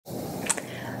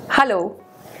Hello,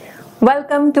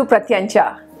 welcome to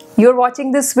Pratyancha. You're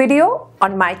watching this video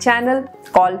on my channel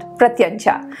called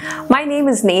Pratyancha. My name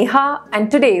is Neha and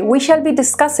today we shall be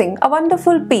discussing a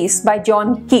wonderful piece by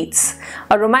John Keats,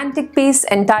 a romantic piece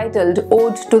entitled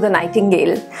Ode to the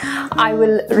Nightingale. I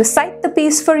will recite the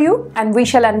piece for you and we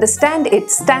shall understand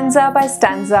it stanza by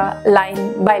stanza,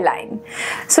 line by line.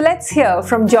 So let's hear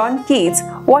from John Keats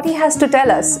what he has to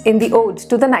tell us in the Ode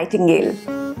to the Nightingale.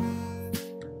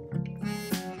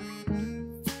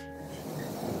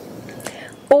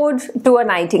 Ode to a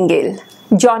Nightingale,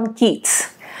 John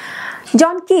Keats.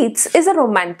 John Keats is a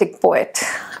romantic poet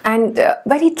and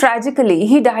very tragically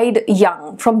he died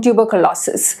young from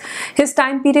tuberculosis. His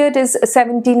time period is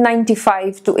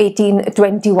 1795 to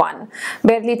 1821,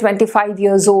 barely 25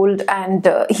 years old, and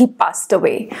he passed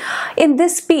away. In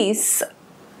this piece,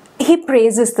 he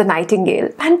praises the nightingale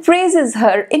and praises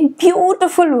her in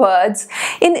beautiful words,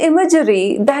 in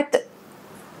imagery that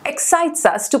excites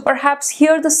us to perhaps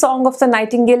hear the song of the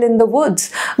nightingale in the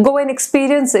woods, go and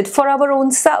experience it for our own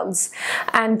selves.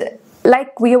 And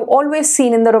like we have always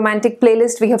seen in the romantic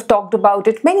playlist, we have talked about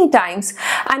it many times,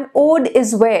 an ode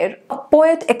is where a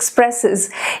poet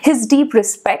expresses his deep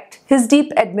respect, his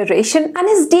deep admiration and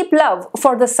his deep love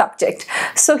for the subject.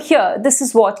 So here, this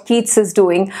is what Keats is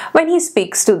doing when he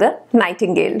speaks to the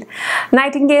nightingale.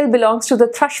 Nightingale belongs to the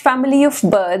thrush family of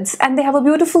birds and they have a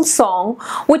beautiful song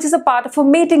which is a part of a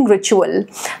mating ritual.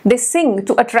 They sing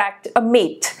to attract a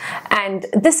mate, and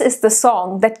this is the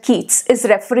song that Keats is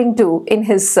referring to in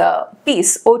his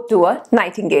piece Ode to a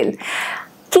Nightingale.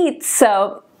 Keats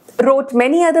wrote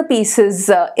many other pieces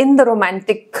in the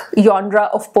romantic genre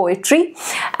of poetry,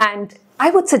 and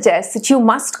I would suggest that you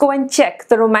must go and check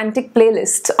the romantic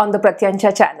playlist on the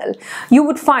Pratyancha channel. You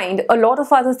would find a lot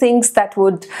of other things that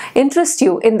would interest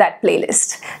you in that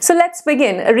playlist. So let's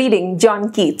begin reading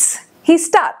John Keats. He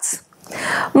starts,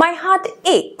 "My heart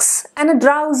aches and a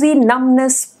drowsy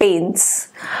numbness pains.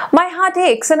 My heart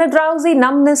aches and a drowsy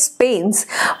numbness pains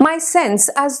my sense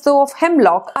as though of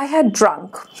hemlock I had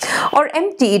drunk, or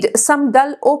emptied some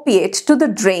dull opiate to the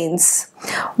drains.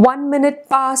 1 minute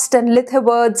passed and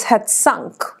litherwards had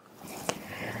sunk."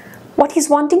 What he's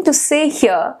wanting to say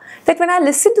here, that when I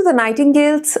listen to the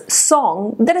nightingale's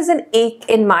song, there is an ache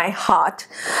in my heart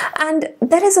and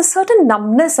there is a certain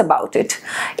numbness about it.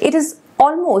 It is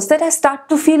almost that I start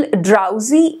to feel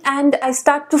drowsy and I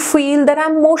start to feel that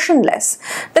I'm motionless.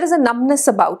 There is a numbness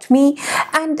about me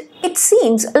and it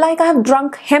seems like I've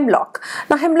drunk hemlock.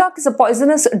 Now, hemlock is a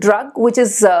poisonous drug which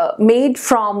is made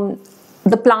from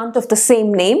the plant of the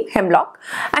same name, hemlock,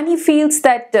 and he feels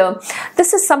that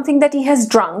this is something that he has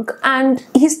drunk and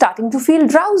he's starting to feel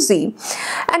drowsy.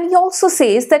 And he also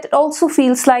says that it also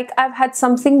feels like I've had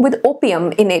something with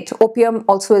opium in it. Opium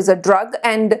also is a drug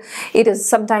and it is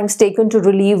sometimes taken to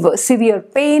relieve severe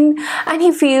pain, and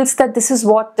he feels that this is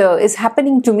what is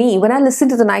happening to me when I listen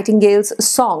to the nightingale's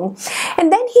song.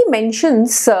 And then he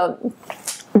mentions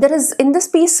there is, in this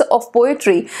piece of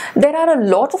poetry, there are a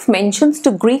lot of mentions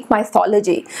to Greek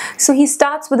mythology. So he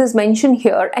starts with his mention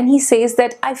here and he says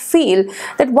that I feel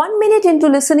that 1 minute into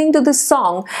listening to this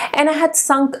song and I had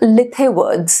sunk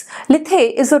litherwards.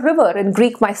 Lethe is a river in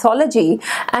Greek mythology,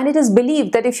 and it is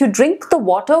believed that if you drink the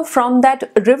water from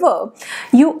that river,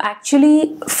 you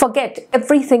actually forget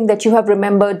everything that you have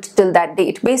remembered till that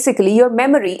date. Basically, your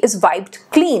memory is wiped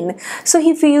clean. So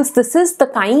he feels this is the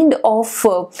kind of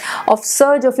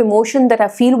surge of emotion that I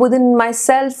feel within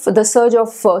myself, the surge of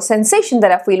sensation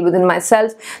that I feel within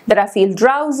myself, that I feel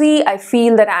drowsy, I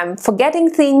feel that I'm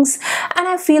forgetting things, and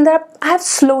I feel that I have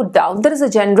slowed down. There is a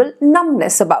general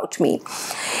numbness about me.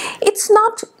 It's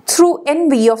not through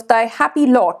envy of thy happy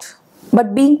lot,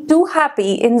 but being too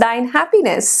happy in thine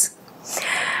happiness.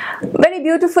 Very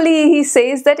beautifully he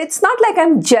says that it's not like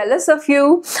I'm jealous of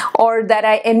you or that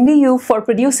I envy you for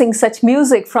producing such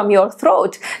music from your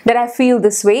throat that I feel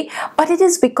this way, but it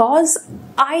is because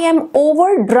I am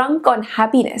overdrunk on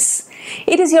happiness.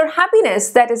 It is your happiness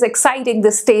that is exciting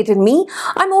this state in me.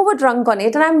 I'm overdrunk on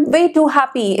it and I'm way too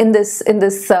happy in this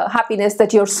happiness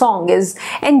that your song is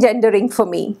engendering for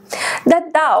me.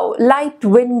 That thou,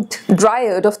 light-winged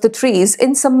dryad of the trees,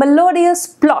 in some melodious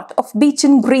plot of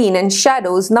beechen green and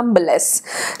shadows numberless,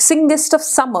 singest of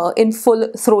summer in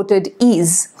full-throated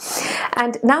ease.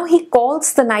 And now he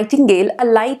calls the nightingale a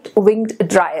light-winged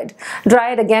dryad.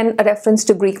 Dryad, again a reference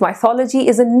to Greek mythology,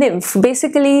 is a nymph.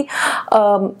 Basically,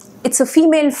 it's a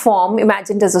female form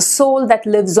imagined as a soul that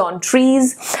lives on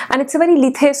trees, and it's a very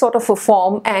lithe sort of a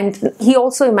form, and he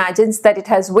also imagines that it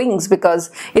has wings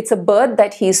because it's a bird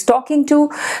that he is talking to,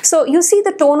 to. So you see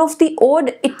the tone of the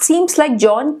ode, it seems like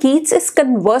John Keats is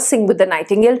conversing with the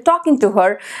nightingale, talking to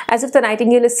her as if the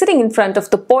nightingale is sitting in front of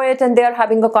the poet and they are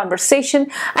having a conversation,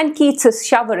 and Keats is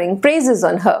showering praises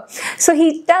on her. So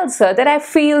he tells her that I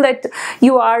feel that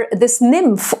you are this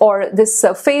nymph or this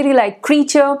fairy-like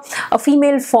creature, a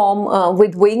female form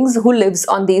with wings who lives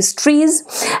on these trees,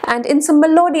 and in some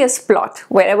melodious plot,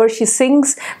 wherever she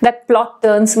sings, that plot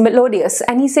turns melodious.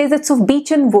 And he says it's of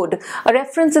beechen wood. A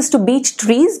reference is to beech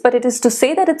trees, but it is to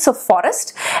say that it's a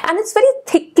forest, and it's very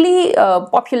thickly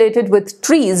populated with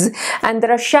trees, and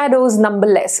there are shadows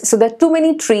numberless. So there are too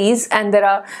many trees, and there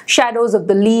are shadows of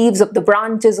the leaves, of the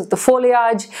branches, of the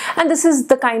foliage, and this is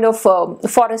the kind of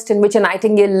forest in which a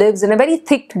nightingale lives, in a very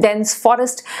thick, dense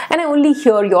forest, and I only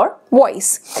hear your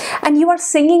voice. And you are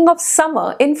singing of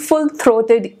summer in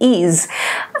full-throated ease.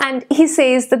 And he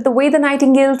says that the way the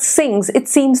nightingale sings, it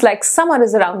seems like summer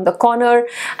is around the corner,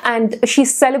 and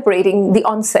she's celebrating the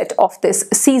onset of this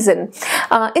season.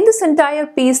 In this entire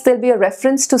piece, there'll be a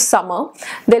reference to summer.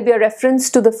 There'll be a reference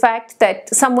to the fact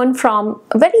that someone from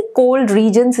very cold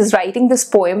regions is writing this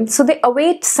poem, so they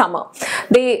await summer.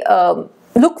 They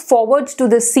look forward to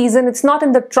this season. It's not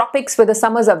in the tropics where the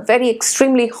summers are very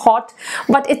extremely hot,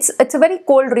 but it's a very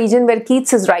cold region where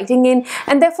Keats is writing in,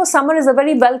 and therefore summer is a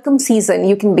very welcome season.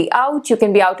 You can be out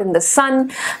in the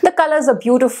sun, the colors are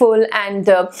beautiful, and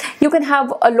you can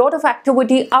have a lot of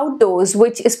activity outdoors,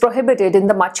 which is prohibited in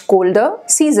the much colder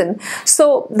season.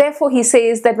 So therefore he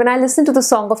says that when I listen to the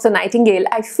song of the nightingale,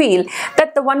 I feel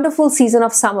that the wonderful season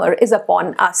of summer is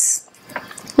upon us.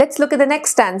 Let's look at the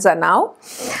next stanza now.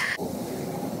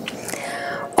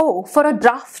 Oh, for a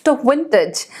draught of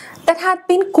vintage that had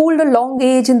been cooled a long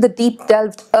age in the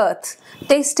deep-delved earth,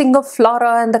 tasting of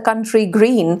flora and the country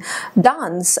green,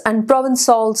 dance and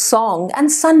Provençal song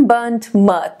and sunburnt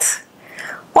mirth.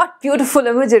 What beautiful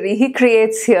imagery he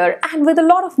creates here, and with a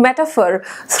lot of metaphor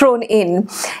thrown in.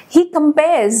 He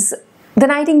compares the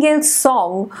nightingale's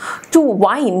song to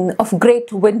wine of great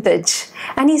vintage,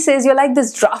 and he says you're like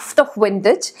this draught of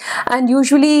vintage. And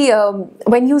usually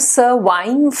when you serve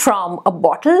wine from a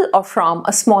bottle or from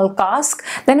a small cask,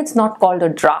 then it's not called a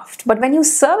draught, but when you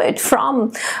serve it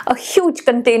from a huge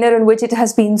container in which it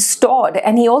has been stored,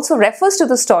 and he also refers to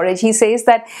the storage, he says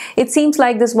that it seems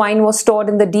like this wine was stored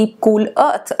in the deep cool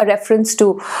earth, a reference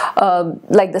to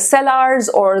like the cellars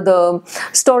or the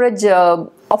storage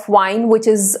of wine which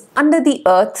is under the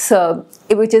earth,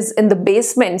 which is in the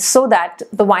basement, so that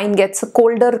the wine gets a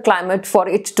colder climate for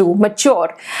it to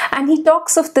mature. And he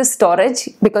talks of this storage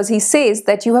because he says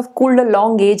that you have cooled a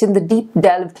long age in the deep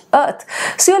delved earth.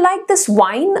 So you're like this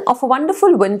wine of a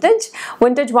wonderful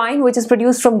vintage wine which is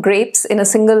produced from grapes in a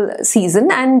single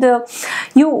season, and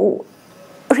you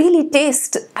really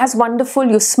taste as wonderful,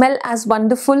 you smell as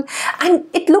wonderful, and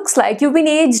it looks like you've been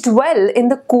aged well in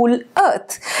the cool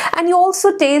earth. And you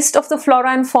also taste of the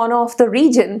flora and fauna of the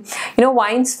region. You know,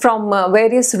 wines from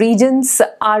various regions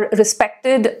are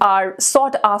respected, are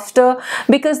sought after,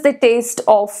 because they taste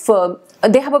of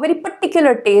they have a very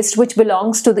particular taste which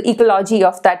belongs to the ecology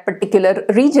of that particular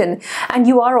region. And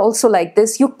you are also like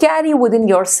this. You carry within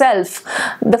yourself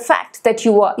the fact that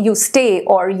you stay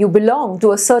or you belong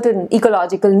to a certain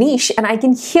ecological niche, and I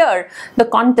can hear the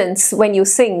contents when you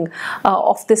sing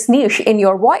of this niche in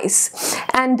your voice.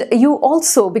 And you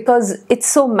also, because it's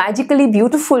so magically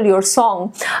beautiful, your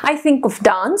song, I think of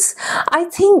dance, I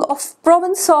think of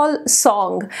Provençal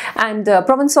song. And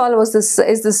Provençal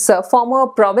is this former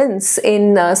province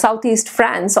in southeast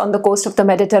France on the coast of the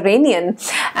Mediterranean,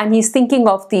 and he's thinking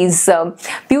of these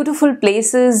beautiful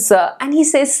places, and he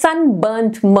says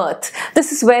sunburnt mirth.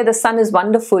 This is where the sun is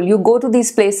wonderful. You go to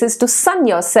these places to sun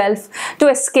yourself, to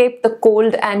escape the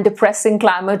cold and depressing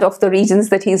climate of the regions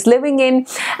that he's living in.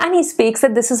 And he speaks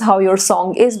that this is how your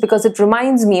song is, because it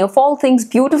reminds me of all things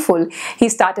beautiful. He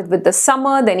started with the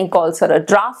summer, then he calls her a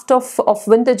draught of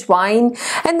vintage wine,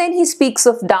 and then he speaks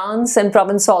of dance and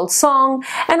Provençal song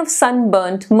and of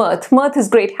sunburnt mirth. Mirth is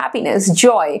great happiness,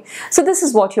 joy. So this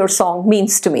is what your song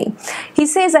means to me. He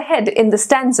says ahead in the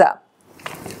stanza,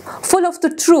 full of the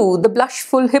true, the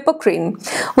blushful hypocrine,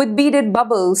 with beaded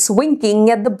bubbles winking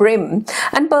at the brim,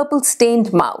 and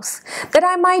purple-stained mouth, that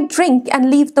I might drink and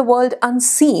leave the world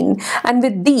unseen, and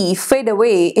with thee fade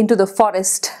away into the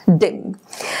forest dim.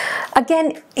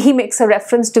 Again, he makes a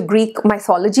reference to Greek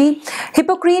mythology.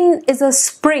 Hippocrene is a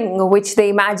spring which they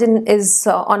imagine is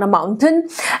on a mountain,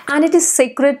 and it is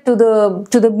sacred to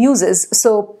the muses.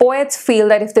 So poets feel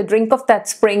that if they drink of that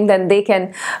spring, then they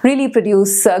can really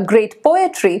produce great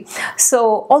poetry. poetry.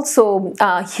 So also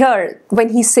here, when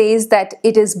he says that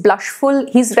it is blushful,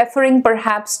 he's referring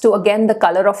perhaps to again the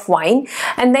color of wine.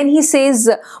 And then he says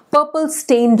purple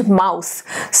stained mouth.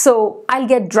 So I'll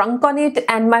get drunk on it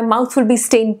and my mouth will be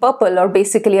stained purple, or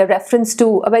basically a reference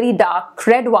to a very dark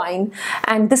red wine.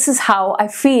 And this is how I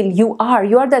feel you are.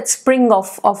 You are that spring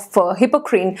of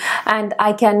Hippocrene, and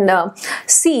I can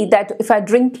see that if I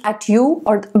drink at you,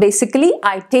 or basically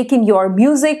I take in your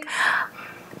music,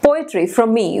 poetry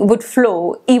from me would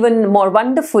flow even more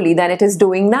wonderfully than it is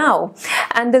doing now.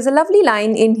 And there's a lovely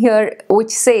line in here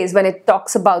which says, when it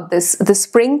talks about the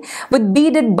spring, with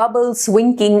beaded bubbles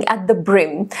winking at the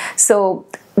brim. So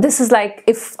this is like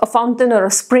if a fountain or a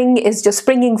spring is just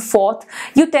springing forth,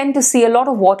 you tend to see a lot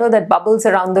of water that bubbles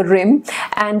around the rim,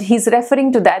 and he's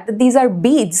referring to that these are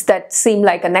beads that seem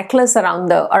like a necklace around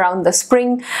the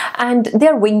spring, and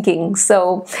they're winking.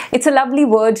 So it's a lovely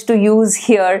word to use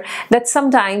here, that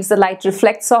sometimes the light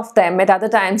reflects off them, at other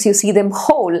times you see them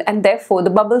whole, and therefore the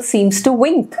bubble seems to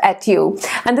wink at you.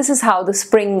 And this is how the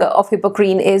spring of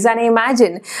Hippocrene is. And I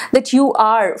imagine that you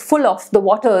are full of the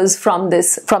waters from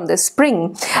this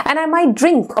spring, and I might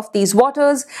drink of these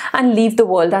waters and leave the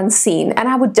world unseen, and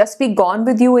I would just be gone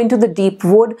with you into the deep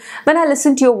wood. When I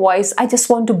listen to your voice, I just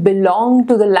want to belong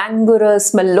to the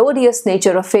languorous, melodious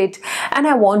nature of it, and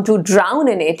I want to drown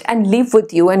in it and live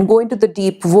with you and go into the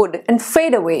deep wood and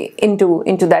fade away into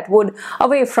that wood,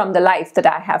 away from the life that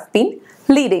I have been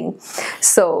leading.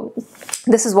 So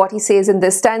this is what he says in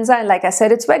this stanza, and like I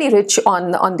said, it's very rich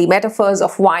on the metaphors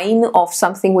of wine, of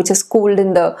something which is cooled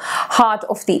in the heart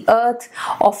of the earth,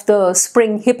 of the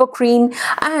spring Hippocrene,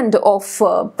 and of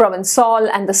Provençal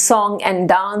and the song and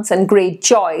dance and great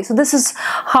joy. So this is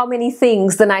how many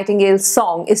things the Nightingale's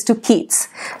song is to Keats.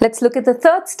 Let's look at the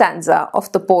third stanza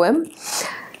of the poem.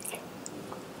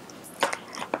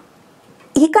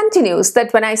 He continues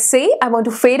that when I say I want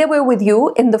to fade away with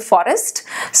you in the forest,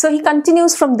 so he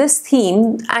continues from this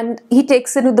theme and he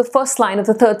takes it to the first line of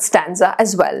the third stanza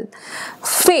as well.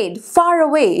 Fade, far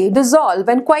away, dissolve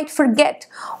and quite forget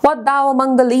what thou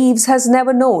among the leaves has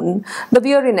never known, the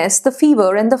weariness, the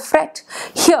fever and the fret,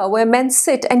 here where men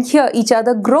sit and hear each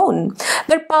other groan,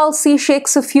 where palsy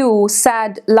shakes a few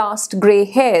sad last grey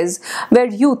hairs, where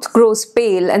youth grows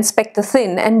pale and spectre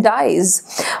thin and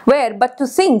dies, where but to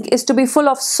think is to be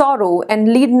full of sorrow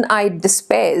and leaden-eyed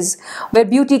despairs, where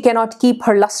beauty cannot keep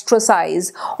her lustrous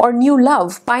eyes, or new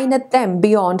love pine at them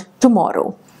beyond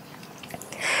tomorrow.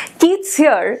 Keats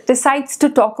here decides to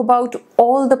talk about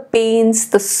all the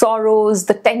pains, the sorrows,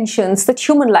 the tensions that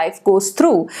human life goes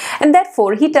through, and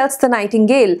therefore he tells the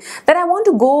Nightingale that I want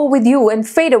to go with you and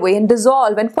fade away and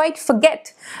dissolve and quite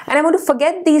forget, and I want to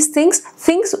forget these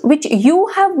things which you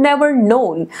have never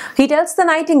known. He tells the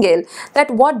Nightingale that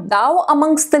what thou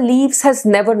amongst the leaves has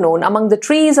never known, among the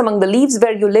trees, among the leaves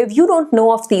where you live, you don't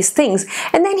know of these things.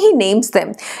 And then he names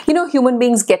them. You know, human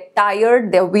beings get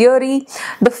tired, they're weary,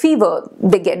 the fever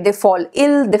they fall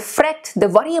ill, they fret, they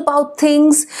worry about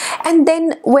things, and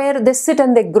then where they sit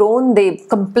and they groan, they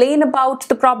complain about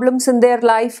the problems in their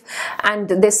life, and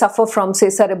they suffer from, say,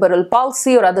 cerebral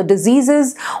palsy or other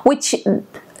diseases which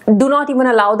do not even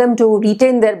allow them to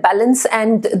retain their balance,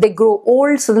 and they grow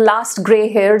old, so the last grey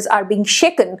hairs are being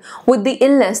shaken with the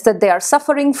illness that they are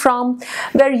suffering from,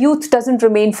 where youth doesn't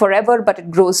remain forever but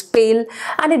it grows pale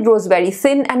and it grows very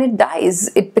thin and it dies.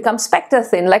 It becomes spectre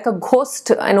thin, like a ghost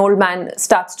an old man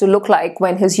starts to look like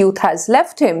when his youth has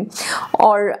left him.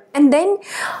 And then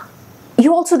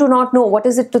you also do not know what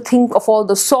is it to think of all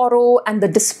the sorrow and the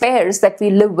despairs that we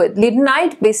live with.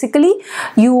 Leaden-eyed, basically,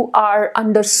 you are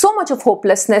under so much of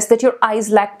hopelessness that your eyes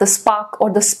lack the spark or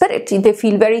the spirit. They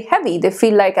feel very heavy. They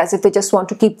feel like as if they just want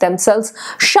to keep themselves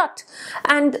shut.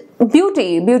 And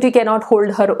beauty cannot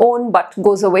hold her own but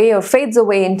goes away or fades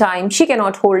away in time. She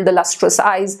cannot hold the lustrous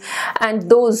eyes. And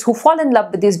those who fall in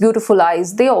love with these beautiful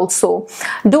eyes, they also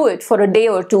do it for a day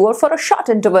or two or for a short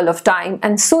interval of time.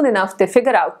 And soon enough, they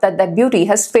figure out that that beauty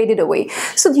has faded away.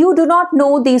 So you do not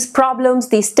know these problems,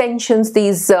 these tensions,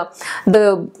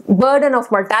 the burden of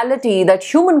mortality that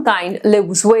humankind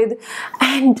lives with.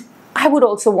 And I would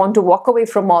also want to walk away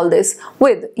from all this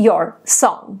with your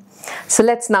song. So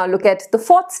let's now look at the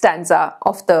fourth stanza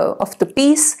of the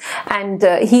piece, and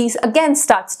he again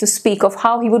starts to speak of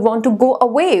how he would want to go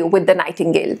away with the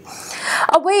Nightingale.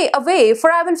 Away, away, for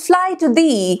I will fly to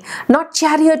thee, not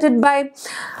charioted by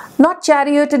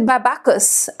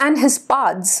Bacchus and his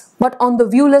paths, but on the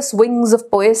viewless wings of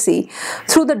poesy,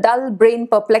 through the dull brain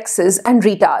perplexes and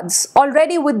retards.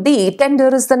 Already with thee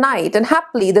tender is the night, and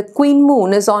haply the queen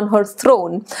moon is on her her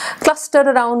throne, clustered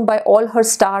around by all her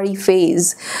starry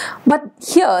fays. But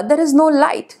here there is no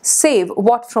light, save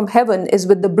what from heaven is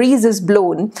with the breezes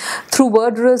blown through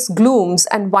verdurous glooms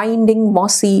and winding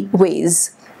mossy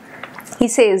ways. He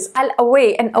says, I'll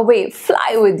away and away,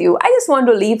 fly with you. I just want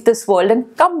to leave this world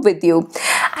and come with you.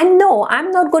 And no, I'm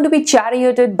not going to be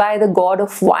charioted by the god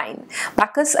of wine.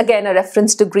 Bacchus, again a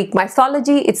reference to Greek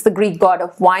mythology. It's the Greek god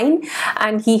of wine.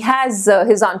 And he has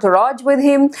his entourage with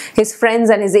him, his friends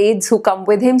and his aides who come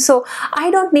with him. So I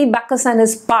don't need Bacchus and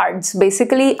his bards.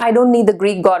 Basically, I don't need the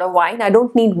Greek god of wine. I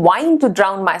don't need wine to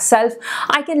drown myself.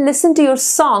 I can listen to your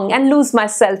song and lose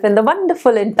myself in the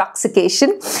wonderful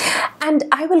intoxication. And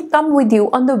I will come with you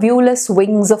on the viewless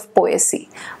wings of poesy.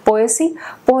 Poesy,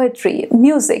 poetry,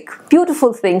 music,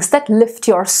 beautiful things that lift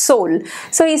your soul.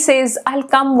 So he says, I'll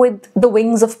come with the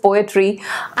wings of poetry,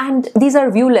 and these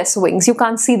are viewless wings. You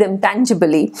can't see them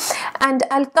tangibly. And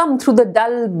I'll come through the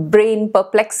dull brain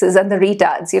perplexes and the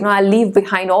retards. I'll leave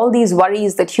behind all these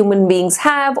worries that human beings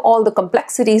have, all the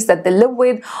complexities that they live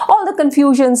with, all the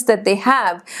confusions that they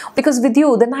have. Because with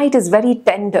you, the night is very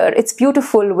tender. It's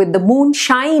beautiful with the moon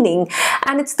shining,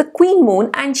 and it's the queen moon,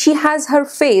 and she has her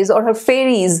fays or her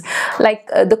fairies, like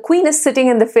the queen is sitting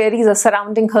and the fairies are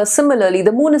surrounding her. Similarly,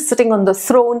 the moon is sitting on the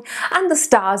throne and the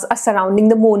stars are surrounding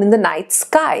the moon in the night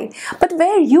sky. But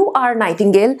where you are,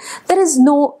 Nightingale, there is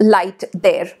no light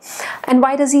there. And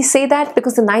why does he say that?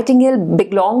 Because the nightingale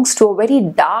belongs to a very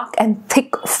dark and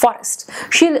thick forest.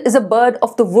 She is a bird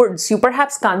of the woods. You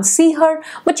perhaps can't see her,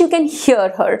 but you can hear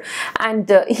her.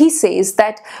 And he says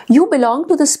that you belong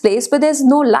to this place where there's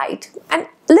no light. And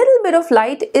little bit of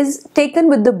light is taken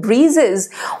with the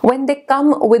breezes when they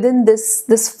come within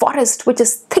this forest, which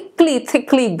is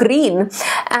thickly green,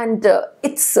 and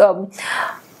it's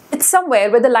somewhere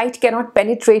where the light cannot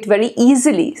penetrate very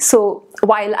easily. So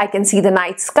while I can see the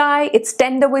night sky, it's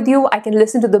tender with you, I can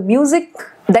listen to the music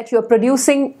that you're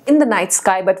producing in the night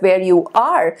sky, but where you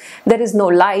are, there is no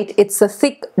light. It's a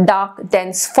thick, dark,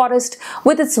 dense forest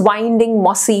with its winding,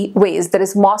 mossy ways. There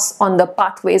is moss on the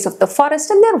pathways of the forest,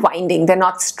 and they're winding, they're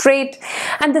not straight.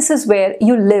 And this is where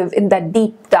you live, in that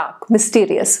deep, dark,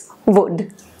 mysterious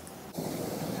wood.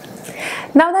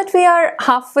 Now that we are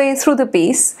halfway through the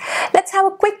piece, let's have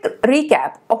a quick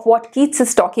recap of what Keats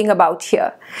is talking about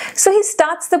here. So he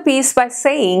starts the piece by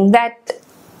saying that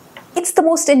it's the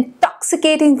most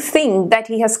intoxicating thing that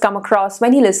he has come across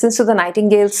when he listens to the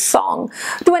Nightingale's song,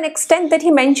 to an extent that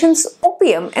he mentions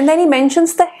opium, and then he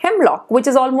mentions the hemlock, which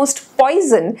is almost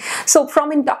poison. So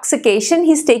from intoxication,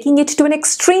 he's taking it to an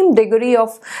extreme degree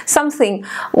of something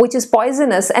which is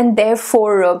poisonous, and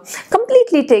therefore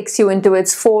completely takes you into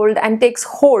its fold and takes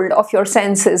hold of your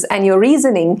senses and your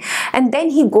reasoning. And then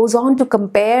he goes on to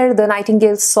compare the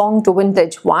Nightingale's song to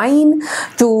vintage wine,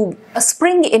 to a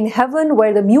spring in heaven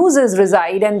where the muses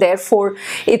reside, and therefore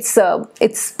it's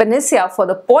panacea for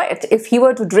the poet. If he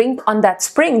were to drink on that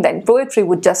spring, then poetry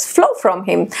would just flow from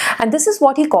him. And this is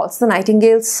what he calls the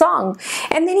Nightingale's song.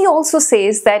 And then he also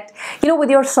says that, with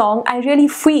your song, I really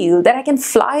feel that I can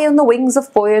fly on the wings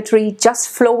of poetry, just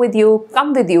flow with you,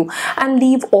 come with you, and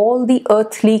leave all the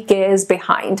earthly cares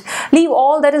behind. Leave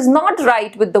all that is not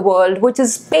right with the world, which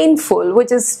is painful,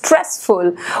 which is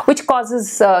stressful, which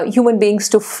causes human beings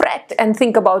to fret and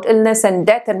think about illness and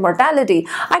death and mortality.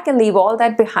 I can leave all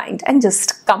that behind and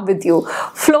just come with you,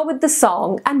 flow with the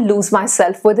song, and lose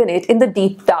myself within it in the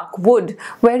deep dark wood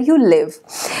where you live.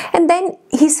 And then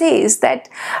he says that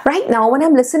right now when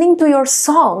I'm listening to your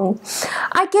song,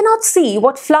 I cannot see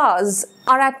what flowers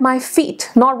are at my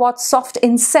feet, nor what soft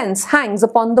incense hangs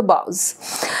upon the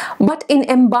boughs. But in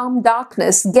embalmed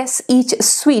darkness guess each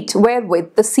sweet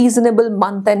wherewith the seasonable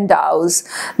month endows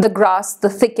the grass, the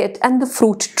thicket, and the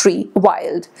fruit tree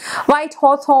wild. White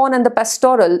hawthorn and the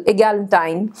pastoral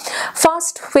eglantine,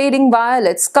 fast fading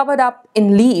violets covered up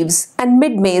in leaves, and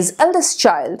mid-May's eldest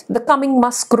child, the coming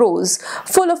musk rose,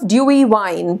 full of dewy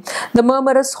wine, the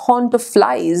murmurous haunt of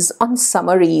flies on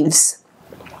summer eves.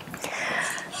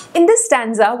 In this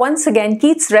stanza, once again,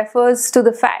 Keats refers to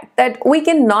the fact that we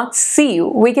cannot see you,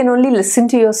 we can only listen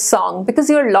to your song because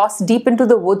you're lost deep into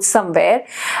the woods somewhere.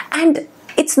 And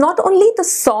it's not only the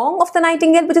song of the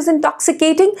nightingale which is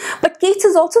intoxicating, but Keats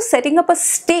is also setting up a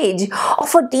stage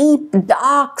of a deep,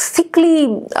 dark,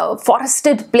 thickly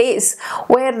forested place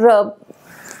where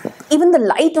even the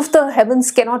light of the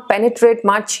heavens cannot penetrate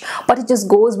much, but it just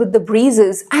goes with the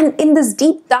breezes. And in this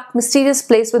deep, dark, mysterious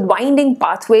place with winding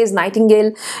pathways,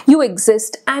 Nightingale, you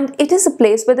exist, and it is a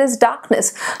place where there's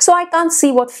darkness. So I can't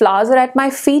see what flowers are at my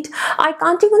feet. I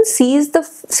can't even see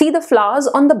the flowers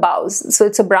on the boughs. So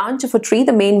it's a branch of a tree,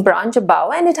 the main branch, a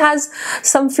bough, and it has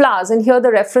some flowers. And here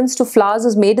the reference to flowers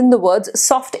is made in the words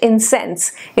soft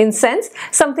incense. Incense,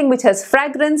 something which has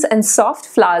fragrance, and soft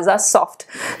flowers are soft.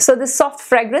 So this soft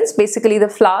fragrance, basically the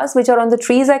flowers which are on the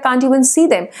trees, I can't even see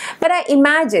them, but I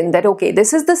imagine that, okay,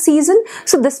 this is the season,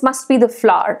 so this must be the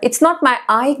flower. It's not my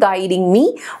eye guiding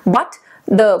me, but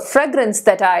the fragrance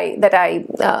that I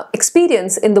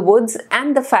experience in the woods,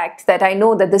 and the fact that I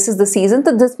know that this is the season,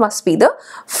 that this must be the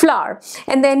flower.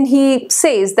 And then he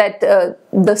says that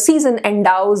the season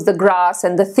endows the grass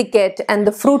and the thicket and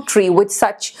the fruit tree with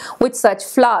such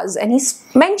flowers, and he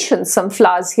mentions some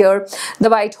flowers here: the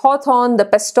white hawthorn, the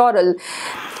pastoral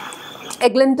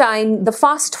eglantine, the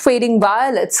fast fading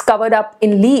violets covered up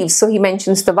in leaves. So he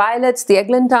mentions the violets, the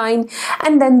eglantine,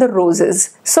 and then the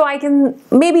roses. So I can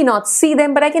maybe not see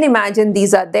them, but I can imagine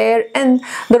these are there. And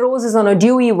the rose is on a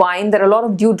dewy vine. There are a lot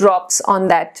of dewdrops on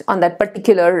that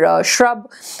particular shrub.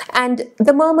 And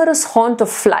the murmurous haunt of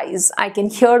flies. I can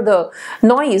hear the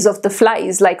noise of the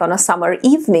flies like on a summer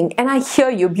evening, and I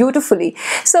hear you beautifully.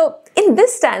 So in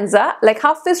this stanza, like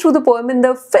halfway through the poem, in the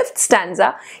 5th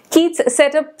stanza, Keats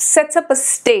sets up a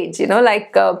stage,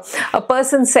 like a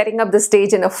person setting up the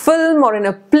stage in a film or in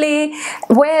a play,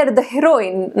 where the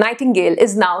heroine, Nightingale,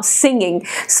 is now singing.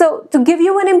 So to give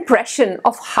you an impression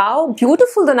of how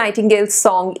beautiful the Nightingale's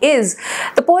song is,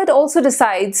 the poet also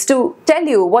decides to tell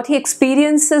you what he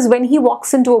experiences when he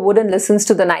walks into a wood and listens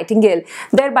to the nightingale,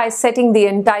 thereby setting the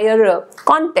entire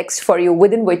context for you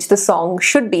within which the song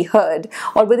should be heard,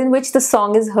 or within which the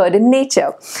song is heard in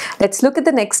nature. Let's look at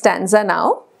the next stanza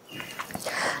now.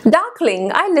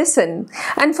 Darkling, I listen,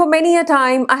 and for many a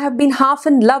time I have been half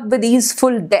in love with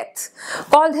easeful death,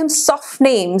 called him soft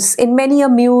names in many a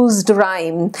mused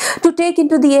rhyme, to take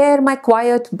into the air my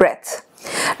quiet breath.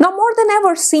 Now more than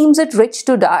ever seems it rich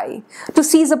to die, to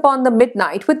seize upon the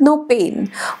midnight with no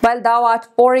pain, while thou art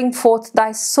pouring forth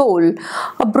thy soul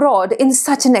abroad in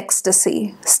such an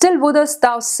ecstasy. Still wouldst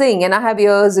thou sing, and I have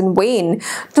ears in vain,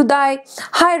 to thy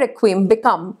high requiem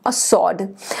become a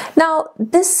sword. Now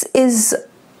this is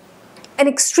an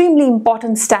extremely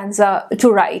important stanza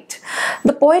to write.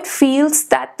 The poet feels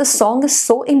that the song is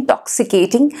so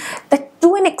intoxicating that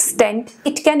to an extent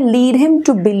it can lead him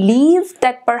to believe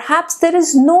that perhaps there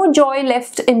is no joy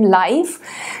left in life.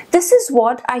 This is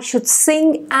what I should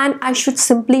sing, and I should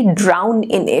simply drown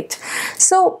in it.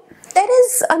 So there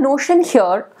is a notion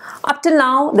here. Up till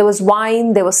now, there was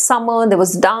wine, there was summer, there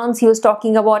was dance, he was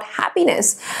talking about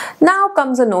happiness. Now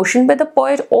comes a notion where the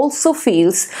poet also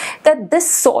feels that this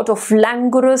sort of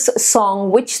languorous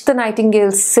song which the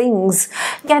Nightingale sings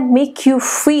can make you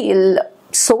feel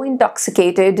so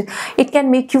intoxicated. It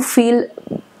can make you feel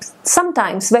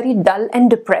sometimes very dull and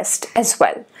depressed as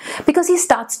well, because he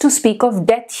starts to speak of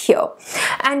death here.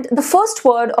 And the first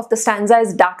word of the stanza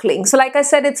is darkling. So like I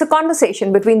said, it's a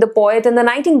conversation between the poet and the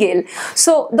nightingale.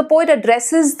 So the poet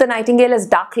addresses the nightingale as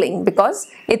darkling because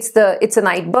it's a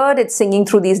night bird, it's singing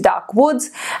through these dark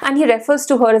woods, and he refers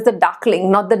to her as the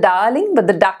darkling, not the darling, but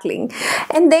the darkling.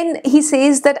 And then he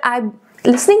says that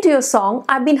listening to your song,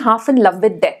 I've been half in love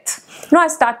with death. I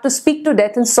start to speak to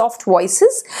death in soft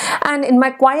voices, and in my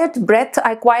quiet breath,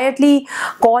 I quietly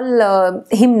call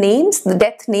him names, the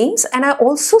death names, and I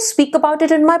also speak about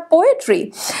it in my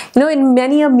poetry. In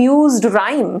many a mused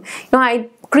rhyme, I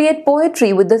create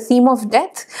poetry with the theme of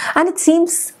death, and it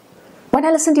seems, when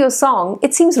I listen to your song,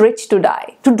 it seems rich to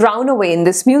die, to drown away in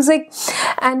this music.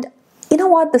 And you know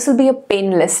what? This will be a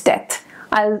painless death.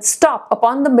 I'll stop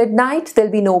upon the midnight,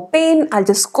 there'll be no pain, I'll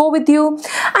just go with you,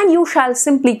 and you shall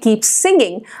simply keep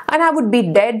singing, and I would be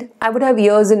dead, I would have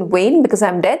ears in vain because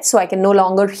I'm dead, so I can no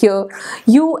longer hear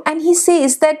you. And he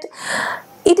says that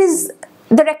it is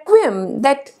the requiem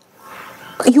that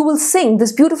you will sing,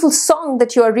 this beautiful song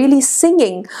that you are really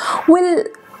singing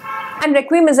and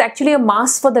requiem is actually a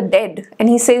mass for the dead. And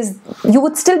he says, you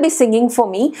would still be singing for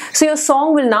me. So your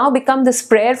song will now become this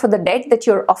prayer for the dead that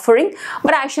you're offering.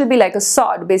 But I shall be like a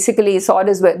sod. Basically, sod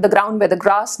is the ground where the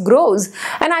grass grows.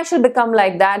 And I shall become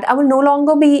like that. I will no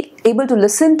longer be able to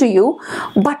listen to you.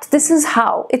 But this is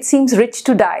how it seems rich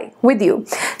to die with you.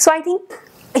 So I think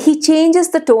he changes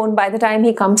the tone by the time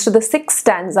he comes to the 6th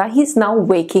stanza. He's now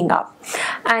waking up,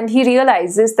 and he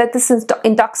realizes that this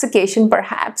intoxication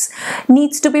perhaps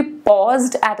needs to be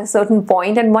paused at a certain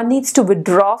point, and one needs to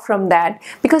withdraw from that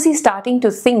because he's starting to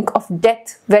think of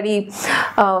death very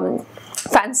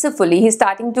fancifully. He's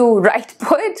starting to write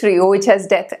poetry which has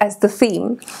death as the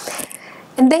theme.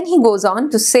 And then he goes on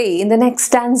to say in the next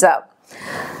stanza,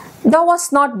 "Thou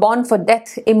wast not born for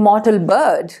death, immortal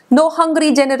bird. No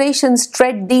hungry generations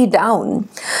tread thee down.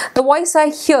 The voice I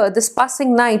hear this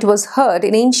passing night was heard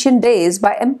in ancient days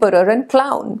by emperor and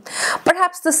clown.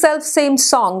 Perhaps the self-same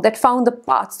song that found the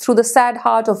path through the sad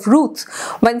heart of Ruth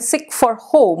when sick for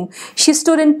home she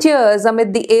stood in tears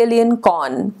amid the alien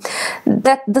corn.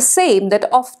 That the same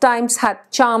that oft times hath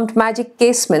charmed magic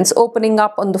casements opening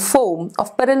up on the foam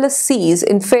of perilous seas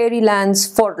in fairy lands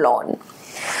forlorn."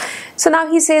 So now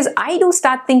he says, I do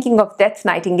start thinking of death,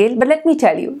 Nightingale, but let me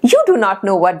tell you, you do not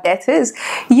know what death is.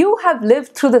 You have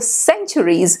lived through the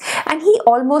centuries, and he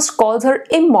almost calls her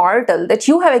immortal, that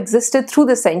you have existed through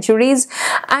the centuries,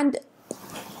 and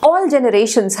all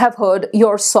generations have heard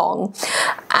your song,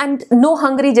 and no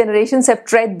hungry generations have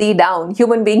tread thee down.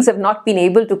 Human beings have not been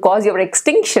able to cause your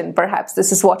extinction. Perhaps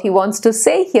this is what he wants to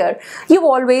say here. You've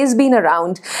always been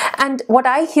around, and what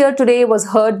I hear today was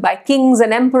heard by kings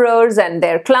and emperors and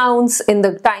their clowns in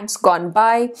the times gone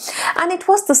by, and it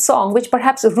was the song which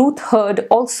perhaps Ruth heard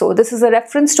also. This is a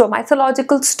reference to a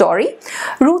mythological story.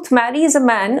 Ruth marries a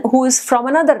man who is from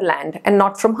another land and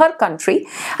not from her country,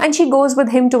 and she goes with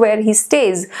him to where he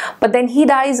stays. But then he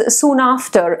dies soon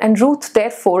after, and Ruth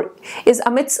therefore is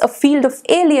amidst a field of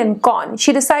alien corn.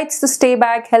 She decides to stay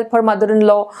back, help her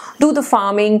mother-in-law do the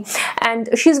farming, and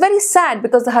she's very sad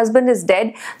because the husband is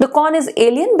dead. The corn is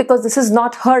alien because this is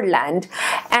not her land,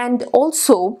 and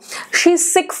also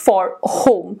she's sick for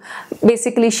home.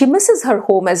 Basically, she misses her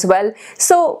home as well.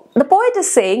 So the poet is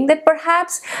saying that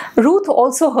perhaps Ruth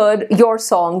also heard your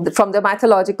song from the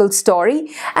mythological story,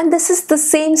 and this is the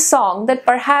same song that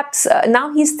perhaps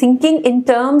now he's thinking in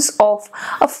terms of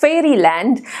a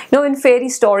fairyland. You know, in fairy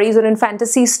stories or in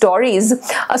fantasy stories,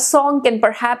 a song can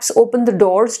perhaps open the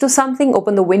doors to something,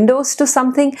 open the windows to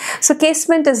something. So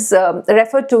casement is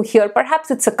referred to here. Perhaps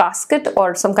it's a casket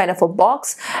or some kind of a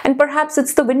box, and perhaps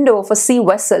it's the window of a sea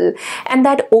vessel, and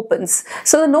that opens.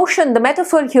 So the notion, the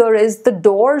metaphor here is the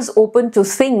doors open to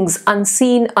things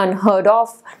unseen, unheard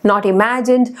of, not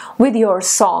imagined with your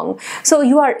song. So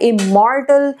you are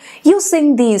immortal, you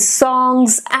sing these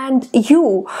songs, and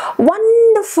you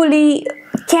wonderfully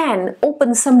can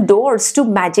open some doors to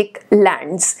magic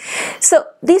lands. So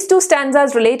these two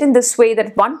stanzas relate in this way, that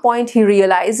at one point he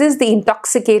realizes the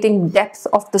intoxicating depth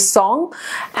of the song,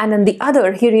 and in the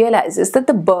other he realizes that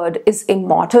the bird is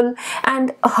immortal,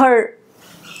 and her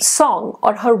song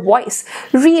or her voice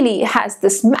really has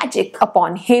this magic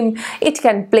upon him. It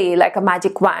can play like a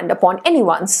magic wand upon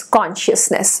anyone's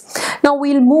consciousness. Now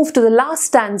we'll move to the last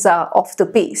stanza of the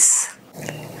piece.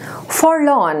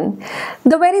 Forlorn.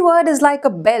 The very word is like a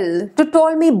bell to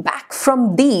toll me back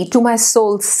from thee to my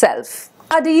soul's self.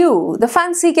 Adieu, the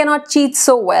fancy cannot cheat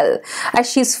so well as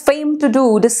she's famed to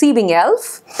do, deceiving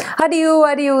elf. Adieu,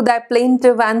 adieu, thy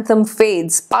plaintive anthem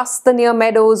fades past the near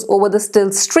meadows, over the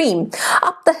still stream,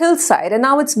 up the hillside, and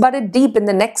now it's buried deep in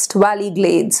the next valley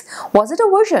glades. Was it a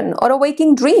vision or a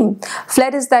waking dream?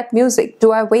 Fled is that music,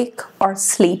 do I wake or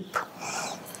sleep?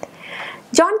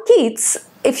 John Keats,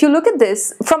 if you look at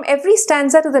this, from every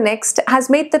stanza to the next, has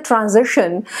made the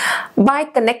transition by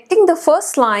connecting the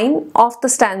first line of the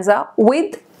stanza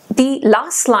with the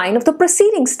last line of the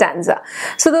preceding stanza.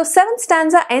 So the seventh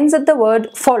stanza ends at the word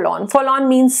forlorn. Forlorn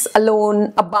means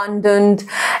alone, abandoned,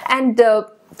 and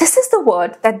this is the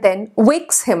word that then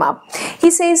wakes him up.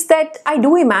 He says that I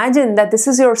do imagine that this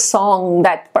is your song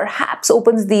that perhaps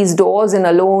opens these doors in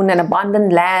alone and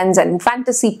abandoned lands and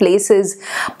fantasy places,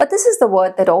 but this is the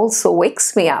word that also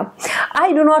wakes me up.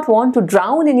 I do not want to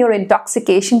drown in your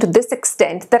intoxication to this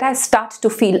extent that I start to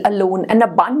feel alone and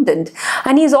abandoned.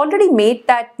 And he's already made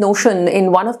that notion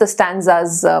in one of the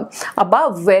stanzas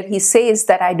above, where he says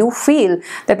that I do feel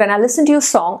that when I listen to your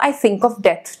song, I think of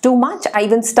death too much. I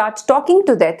even start talking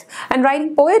to death and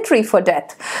writing poetry for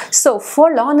death. So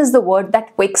forlorn is the word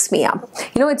that wakes me up.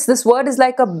 You know, it's this word is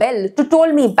like a bell to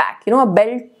toll me back. You know, a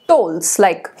bell tolls,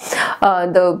 like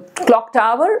the clock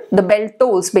tower, the bell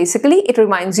tolls. Basically, it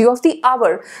reminds you of the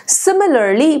hour.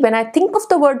 Similarly, when I think of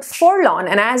the word forlorn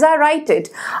and as I write it,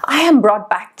 I am brought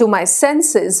back to my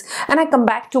senses and I come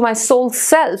back to my soul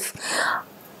self.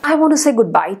 I want to say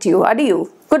goodbye to you.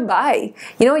 Adieu. Goodbye.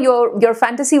 You know, your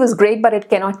fantasy was great, but it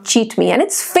cannot cheat me. And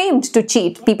it's famed to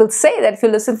cheat. People say that if you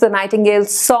listen to the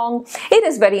Nightingale's song, it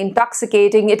is very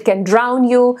intoxicating. It can drown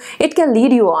you. It can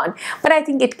lead you on. But I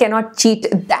think it cannot cheat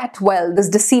that well. This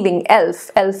deceiving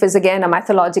elf. Elf is again a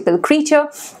mythological creature.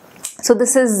 So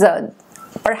this is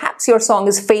Perhaps your song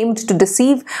is famed to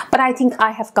deceive, but I think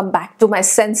I have come back to my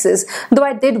senses, though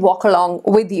I did walk along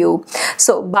with you.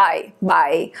 So bye,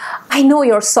 bye. I know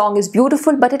your song is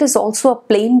beautiful, but it is also a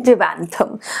plaintive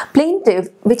anthem. Plaintive,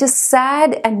 which is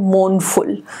sad and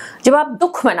mournful. जब आप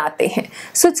दुख मनाते हैं.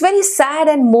 So it's very sad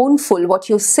and mournful what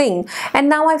you sing. And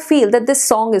now I feel that this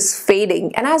song is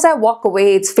fading. And as I walk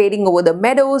away, it's fading over the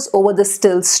meadows, over the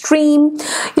still stream,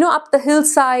 up the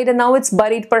hillside, and now it's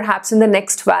buried perhaps in the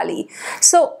next valley.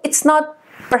 So it's not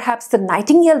perhaps the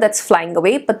nightingale that's flying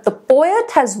away, but the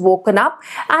poet has woken up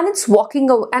and is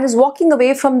walking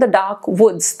away from the dark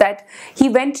woods that he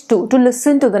went to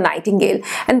listen to the nightingale.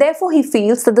 And therefore he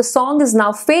feels that the song is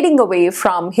now fading away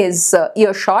from his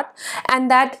earshot,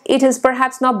 and that it is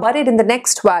perhaps now buried in the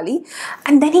next valley.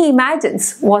 And then he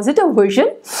imagines, was it a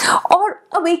vision or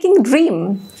a waking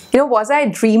dream? Was I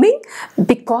dreaming?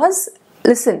 Because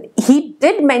listen, he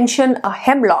did mention a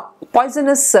hemlock,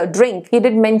 poisonous drink. He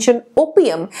did mention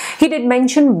opium. He did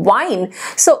mention wine.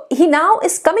 So he now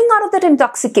is coming out of that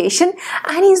intoxication,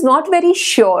 and he's not very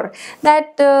sure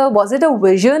that was it a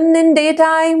vision in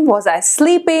daytime? Was I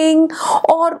sleeping?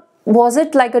 Or was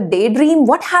it like a daydream?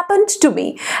 What happened to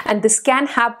me? And this can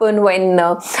happen when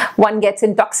one gets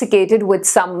intoxicated with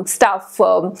some stuff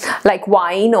like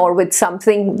wine, or with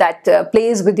something that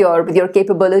plays with your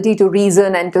capability to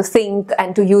reason and to think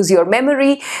and to use your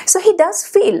memory. So he does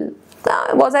feel,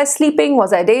 was I sleeping?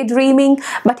 Was I daydreaming?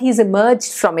 But he's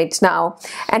emerged from it now,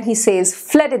 and he says,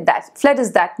 fled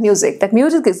is that music. That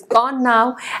music is gone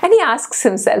now. And he asks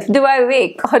himself, do I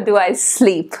wake or do I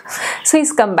sleep? So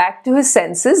he's come back to his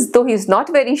senses, though he's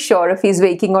not very sure if he's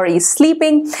waking or he's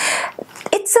sleeping.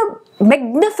 It's a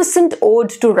magnificent ode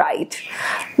to write.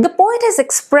 The poet has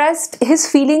expressed his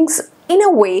feelings in a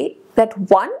way that,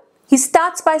 one, he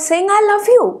starts by saying, I love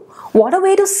you. What a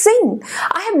way to sing.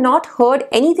 I have not heard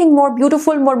anything more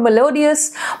beautiful, more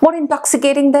melodious, more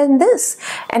intoxicating than this.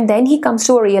 And then he comes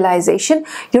to a realization,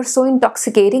 you're so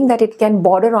intoxicating that it can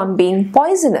border on being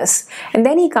poisonous. And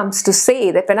then he comes to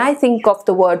say that when I think of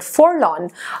the word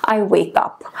forlorn, I wake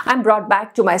up. I'm brought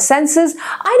back to my senses.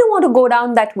 I don't want to go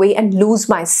down that way and lose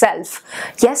myself.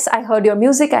 Yes, I heard your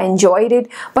music, I enjoyed it,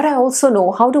 but I also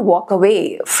know how to walk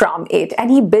away from it.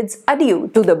 And he bids adieu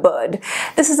to the bird.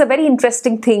 This is a very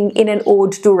interesting thing in an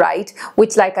ode to write,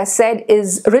 which, like I said,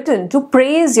 is written to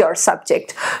praise your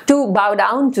subject, to bow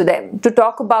down to them, to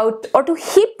talk about or to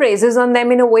heap praises on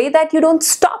them in a way that you don't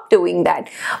stop doing that.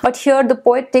 But here the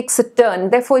poet takes a turn.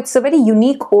 Therefore, it's a very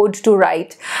unique ode to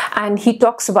write, and he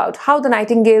talks about how the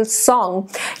Nightingale's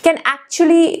song can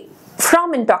actually,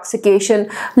 from intoxication,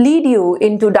 lead you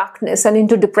into darkness and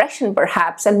into depression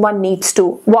perhaps, and one needs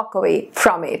to walk away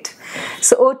from it.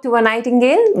 So, Ode to a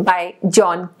Nightingale by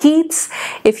John Keats.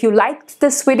 If you liked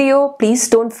this video, please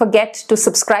don't forget to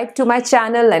subscribe to my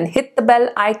channel and hit the bell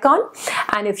icon.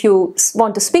 And if you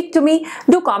want to speak to me,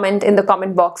 do comment in the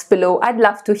comment box below. I'd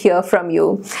love to hear from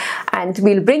you. And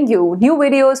we'll bring you new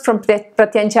videos from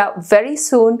Pratyancha very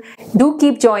soon. Do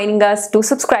keep joining us. Do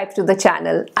subscribe to the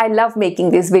channel. I love making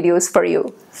these videos for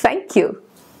you. Thank you.